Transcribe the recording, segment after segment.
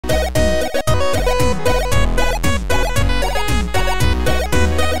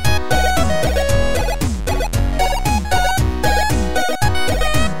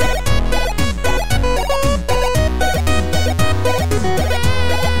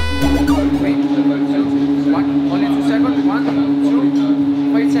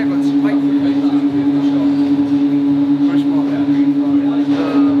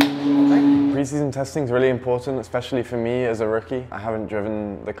Testing is really important, especially for me as a rookie. I haven't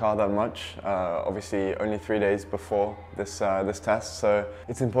driven the car that much, obviously only 3 days before this test, so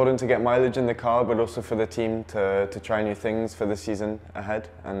it's important to get mileage in the car, but also for the team to try new things for the season ahead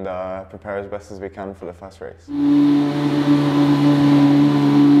and prepare as best as we can for the first race.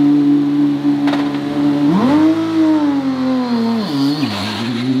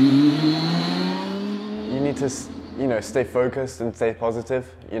 You need to, stay focused and stay positive.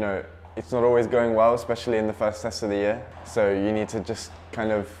 It's not always going well, especially in the first test of the year. So you need to just kind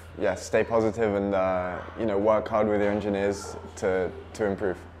of, stay positive and, work hard with your engineers to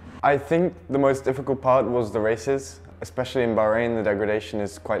improve. I think the most difficult part was the races. Especially in Bahrain, the degradation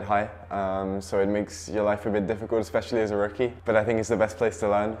is quite high, so it makes your life a bit difficult, especially as a rookie. But I think it's the best place to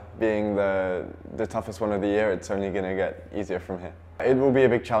learn. Being the toughest one of the year, it's only going to get easier from here. It will be a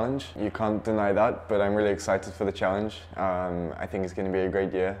big challenge, you can't deny that, but I'm really excited for the challenge. I think it's going to be a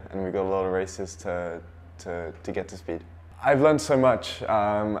great year, and we've got a lot of races to get to speed. I've learned so much.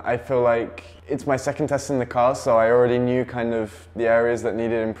 I feel like it's my second test in the car, so I already knew kind of the areas that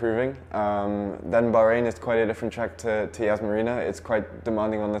needed improving. Then Bahrain is quite a different track to Yas Marina. It's quite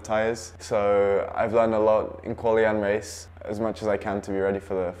demanding on the tyres. So I've learned a lot in quali and race, as much as I can to be ready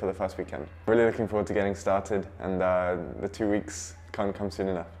for the first weekend. Really looking forward to getting started, and the 2 weeks can't come soon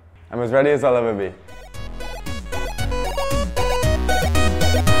enough. I'm as ready as I'll ever be.